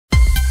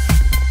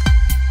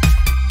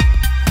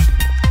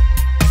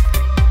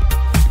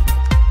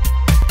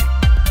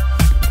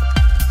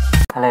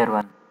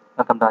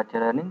welcome to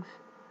RPA Learnings.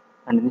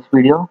 And in this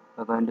video,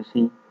 we're going to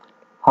see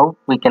how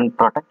we can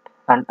protect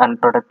and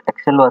unprotect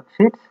Excel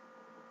worksheets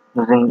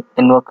using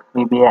INVOKE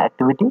VBA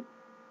activity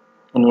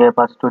in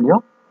UiPath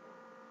Studio.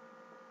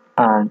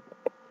 And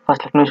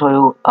first, let me show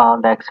you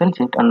the Excel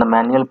sheet and the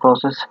manual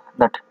process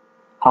that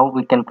how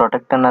we can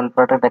protect and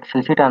unprotect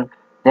Excel sheet, and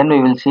then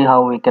we will see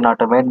how we can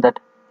automate that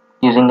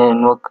using the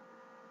INVOKE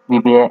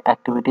VBA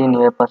activity in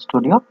UiPath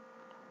Studio.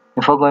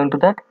 Before going to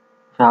that,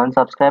 if you haven't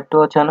subscribed to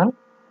our channel,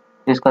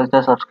 please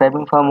consider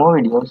subscribing for more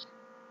videos.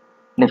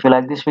 And if you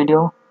like this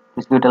video,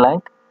 please give it a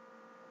like.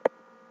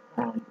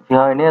 And if you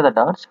have any other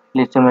doubts,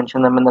 please do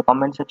mention them in the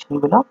comment section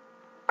below.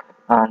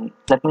 And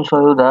let me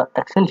show you the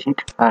Excel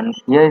sheet. And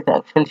here is the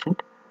Excel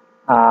sheet,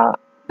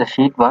 the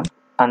sheet 1.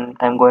 And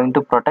I'm going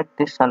to protect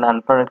this and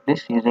unprotect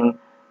this using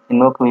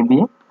INVOKE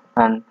VBA.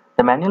 And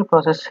the manual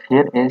process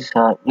here is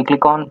you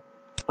click on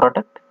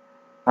protect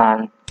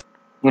and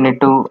you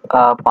need to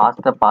pass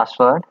the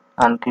password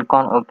and click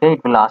on OK.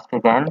 It will ask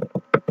again,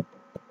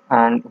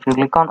 and if you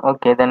click on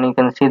OK, then you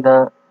can see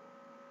the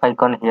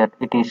icon here,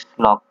 it is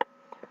locked.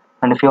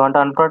 And if you want to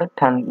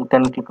unprotect, and you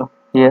can click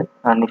here,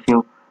 and if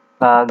you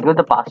give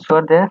the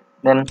password there,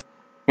 then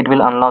it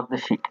will unlock the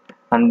sheet.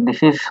 And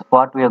this is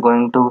what we are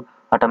going to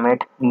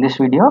automate in this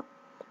video.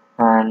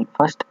 And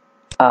first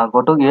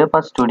go to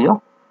UiPath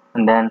Studio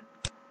and then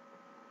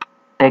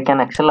take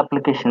an Excel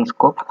application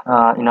scope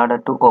in order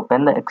to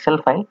open the Excel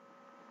file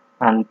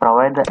and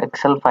provide the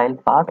Excel file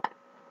path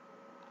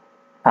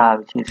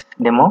which is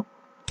demo.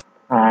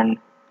 And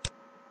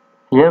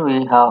here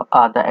we have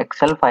the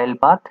Excel file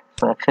path.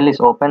 So Excel is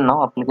open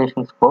now,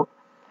 application scope.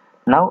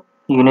 Now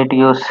you need to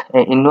use a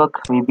INVOKE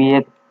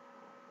VBA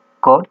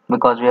code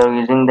because we are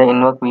using the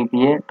INVOKE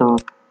VBA to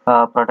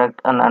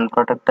protect and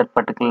unprotect that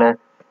particular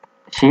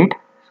sheet.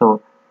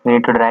 So we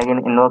need to drag in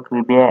INVOKE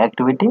VBA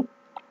activity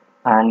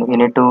and we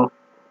need to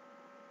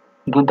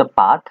give the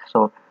path.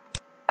 So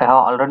I have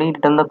already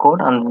written the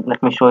code, and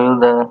let me show you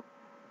the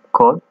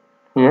code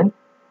here.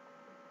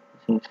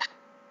 This is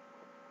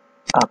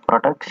a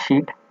protect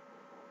sheet.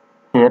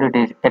 Here it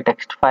is a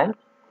text file.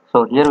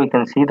 So here we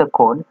can see the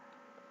code,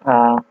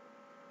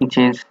 which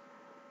is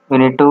we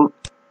need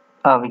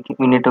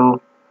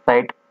to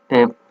write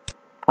a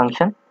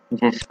function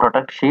which is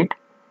protect sheet,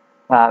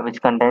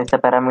 which contains the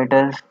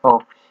parameters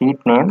of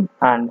sheet name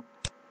and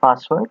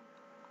password.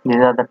 These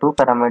are the two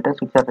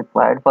parameters which are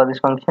required for this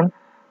function.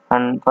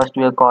 And first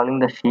we are calling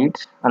the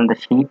sheets and the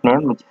sheet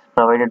name, which is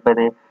provided by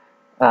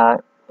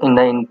the in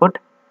the input,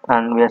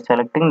 and we are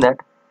selecting that.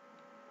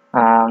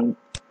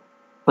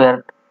 We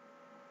are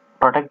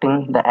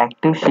protecting the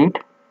active sheet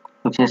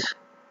which is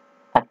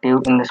active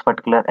in this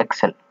particular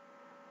Excel,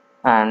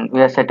 and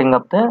we are setting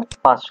up the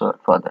password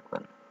for that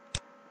one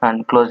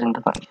and closing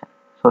the function.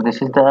 So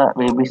this is the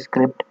VB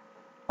script,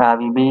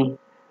 VB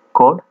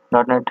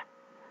code.net,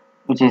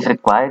 which is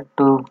required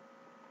to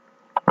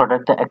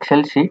protect the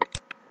Excel sheet.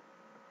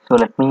 So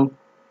let me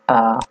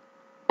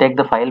take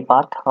the file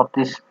path of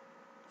this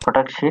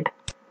protect sheet,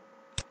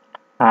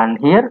 and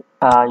here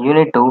you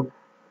need to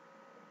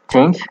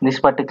change this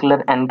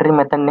particular entry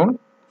method name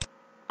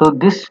to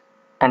this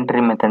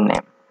entry method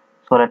name.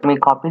 So let me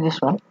copy this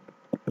one,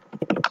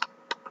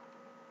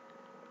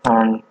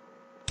 and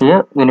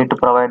here we need to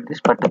provide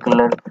this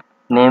particular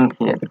name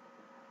here,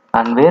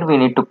 and where we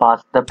need to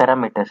pass the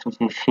parameters, which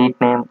is sheet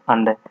name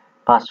and the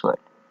password.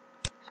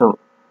 So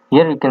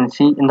here you can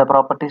see in the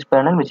properties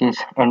panel, which is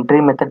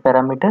entry method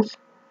parameters,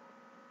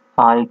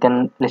 you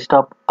can list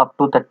up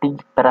to 30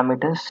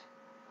 parameters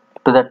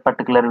to that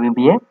particular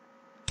VBA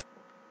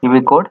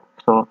UV code.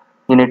 So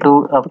you need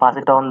to pass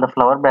it on the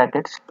flower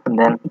brackets, and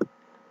then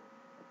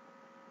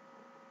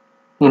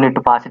you need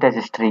to pass it as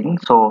a string.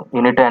 So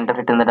you need to enter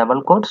it in the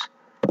double quotes,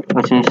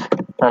 which is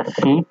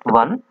sheet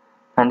 1,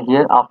 and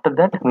here after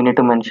that we need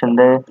to mention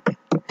the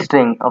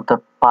string of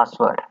the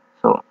password.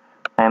 So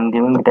I am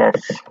giving it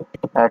as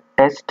a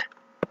test,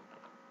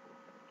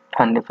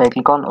 and if I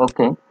click on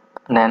OK,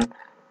 then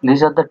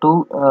these are the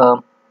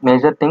two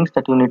major things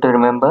that you need to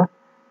remember: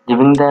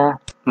 giving the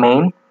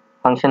main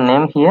function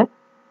name here,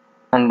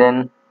 and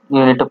then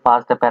you need to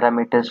pass the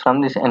parameters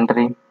from this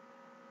entry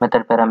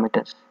method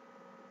parameters.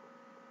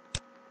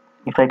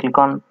 If I click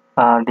on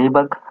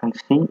debug and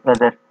see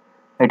whether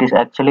it is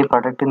actually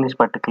protecting this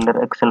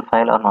particular Excel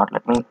file or not,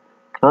 let me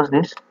close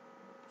this.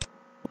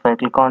 If I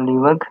click on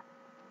debug,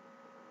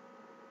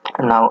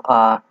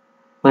 now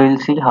we will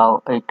see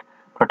how it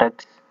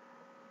protects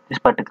this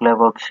particular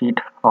worksheet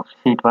of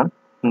sheet 1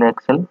 in the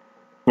Excel.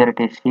 Here it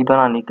is sheet 1,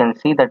 and you can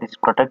see that it's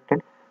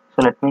protected.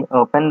 So let me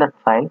open that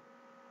file,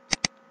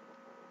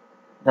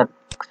 that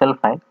Excel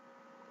file,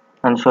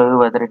 and show you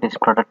whether it is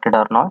protected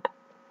or not.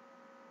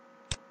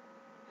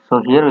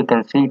 So here we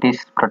can see it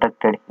is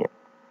protected here.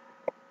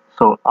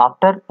 So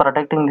after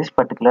protecting this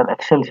particular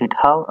Excel sheet,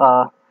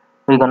 how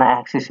we're gonna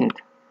access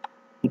it?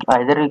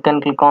 Either you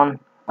can click on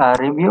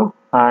review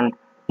and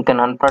you can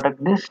unprotect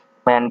this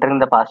by entering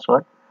the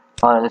password,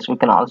 or else we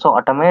can also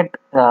automate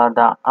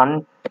the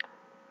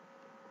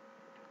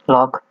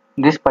unlock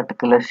this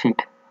particular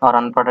sheet or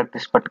unprotect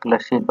this particular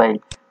sheet by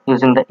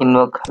using the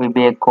invoke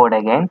VBA code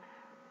again.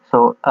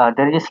 So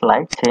there is a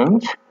slight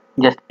change,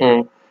 just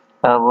a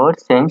word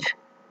change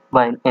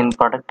while in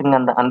protecting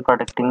and the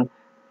unprotecting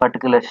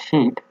particular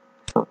sheet.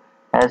 So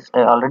as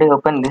I already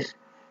opened this,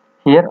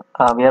 here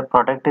we are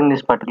protecting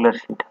this particular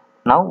sheet.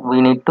 Now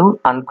we need to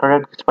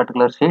unprotect this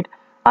particular sheet,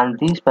 and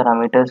these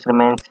parameters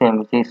remain same,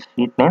 which is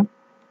sheet name,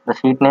 the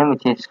sheet name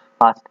which is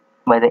passed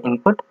by the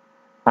input,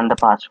 and the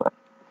password.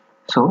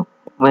 So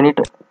we need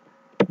to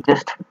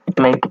just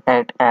make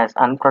it as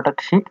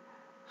unprotect sheet.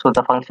 So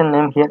the function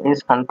name here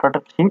is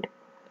unprotect sheet,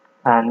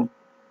 and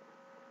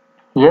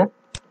here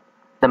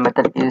the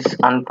method is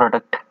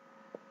unprotect,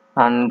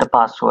 and the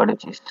password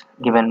which is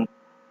given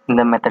in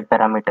the method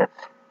parameters.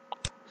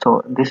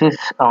 So this is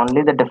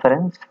only the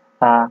difference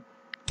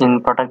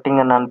in protecting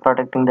and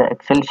unprotecting the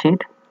Excel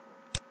sheet.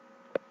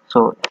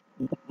 So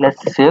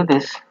let's save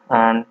this,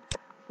 and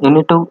you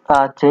need to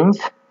change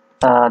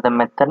the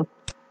method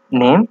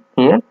name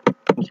here,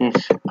 which is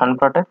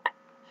unprotect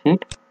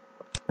sheet,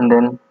 and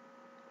then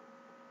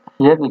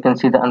here we can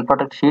see the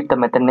unprotect sheet, the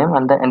method name,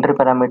 and the entry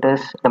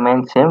parameters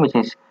remain same, which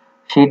is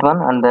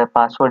sheet1, and the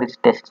password is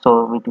test,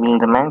 so it will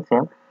remain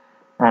same.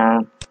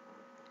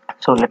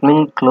 So let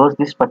me close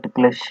this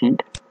particular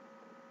sheet,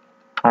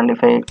 and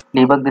if I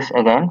debug this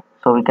again,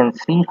 so we can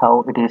see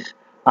how it is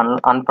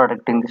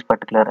unprotecting this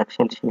particular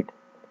Excel sheet.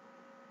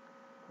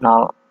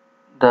 Now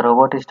the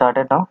robot is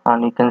started now,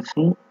 and you can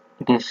see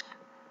it is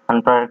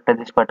unprotected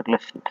this particular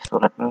sheet. So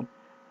let me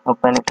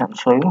open it and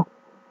show you.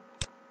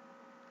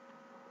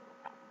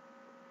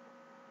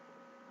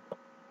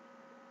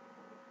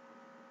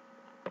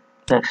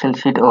 The Excel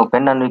sheet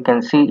opened, and we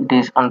can see it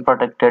is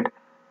unprotected,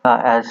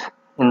 as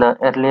in the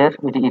earlier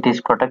it is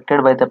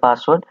protected by the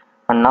password,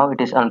 and now it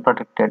is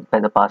unprotected by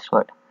the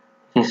password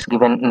which is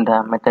given in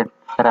the method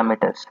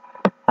parameters.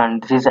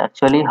 And this is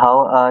actually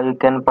how you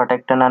can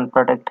protect and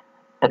unprotect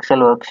Excel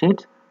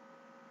worksheets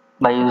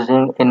by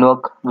using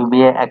invoke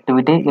VBA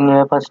activity in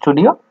UiPath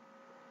Studio.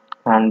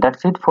 And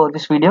that's it for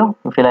this video.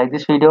 If you like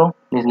this video,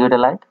 please give it a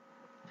like.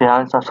 If you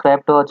haven't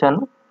subscribed to our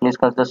channel, please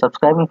consider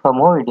subscribing for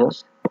more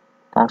videos.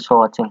 Thanks for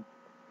watching.